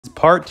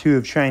Part 2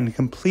 of trying to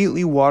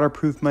completely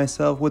waterproof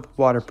myself with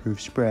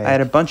waterproof spray. I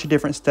had a bunch of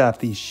different stuff.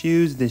 These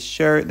shoes, this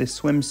shirt, this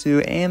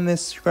swimsuit, and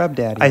this Scrub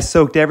Daddy. I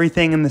soaked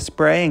everything in the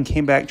spray and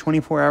came back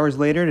 24 hours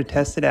later to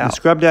test it out. The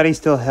Scrub Daddy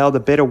still held a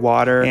bit of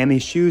water, and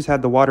these shoes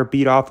had the water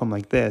beat off them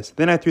like this.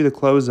 Then I threw the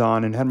clothes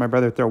on and had my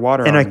brother throw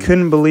water on me. And I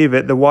couldn't believe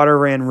it. The water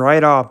ran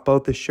right off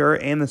both the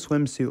shirt and the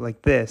swimsuit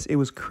like this. It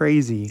was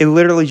crazy. It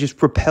literally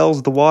just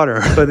repels the water.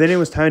 But then it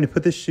was time to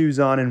put the shoes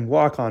on and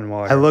walk on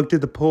water. I looked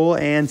at the pool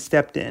and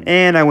stepped in.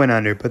 And I went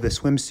under, but the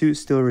swimsuit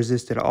still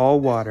resisted all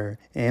water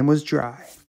and was dry.